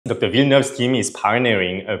Dr. Villeneuve's team is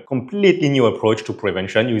pioneering a completely new approach to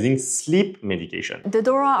prevention using sleep medication. The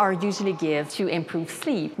DORA are usually given to improve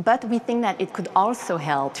sleep, but we think that it could also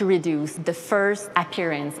help to reduce the first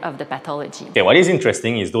appearance of the pathology. Okay, what is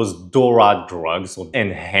interesting is those DORA drugs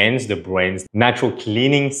enhance the brain's natural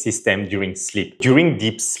cleaning system during sleep. During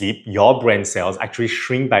deep sleep, your brain cells actually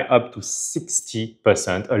shrink by up to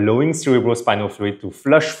 60%, allowing cerebrospinal fluid to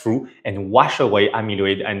flush through and wash away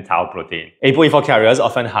amyloid and tau protein. APOE4 carriers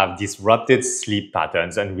often have disrupted sleep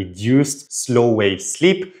patterns and reduced slow-wave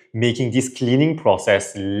sleep, making this cleaning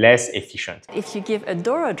process less efficient. If you give a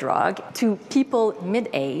DORA drug to people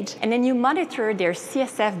mid-age and then you monitor their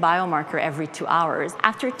CSF biomarker every 2 hours,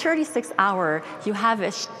 after 36 hours, you have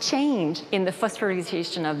a change in the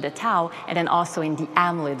phosphorylation of the tau and then also in the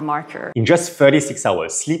amyloid marker. In just 36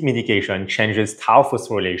 hours, sleep medication changes tau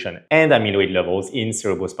phosphorylation and amyloid levels in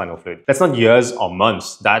cerebrospinal fluid. That's not years or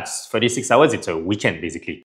months, that's 36 hours, it's a weekend basically.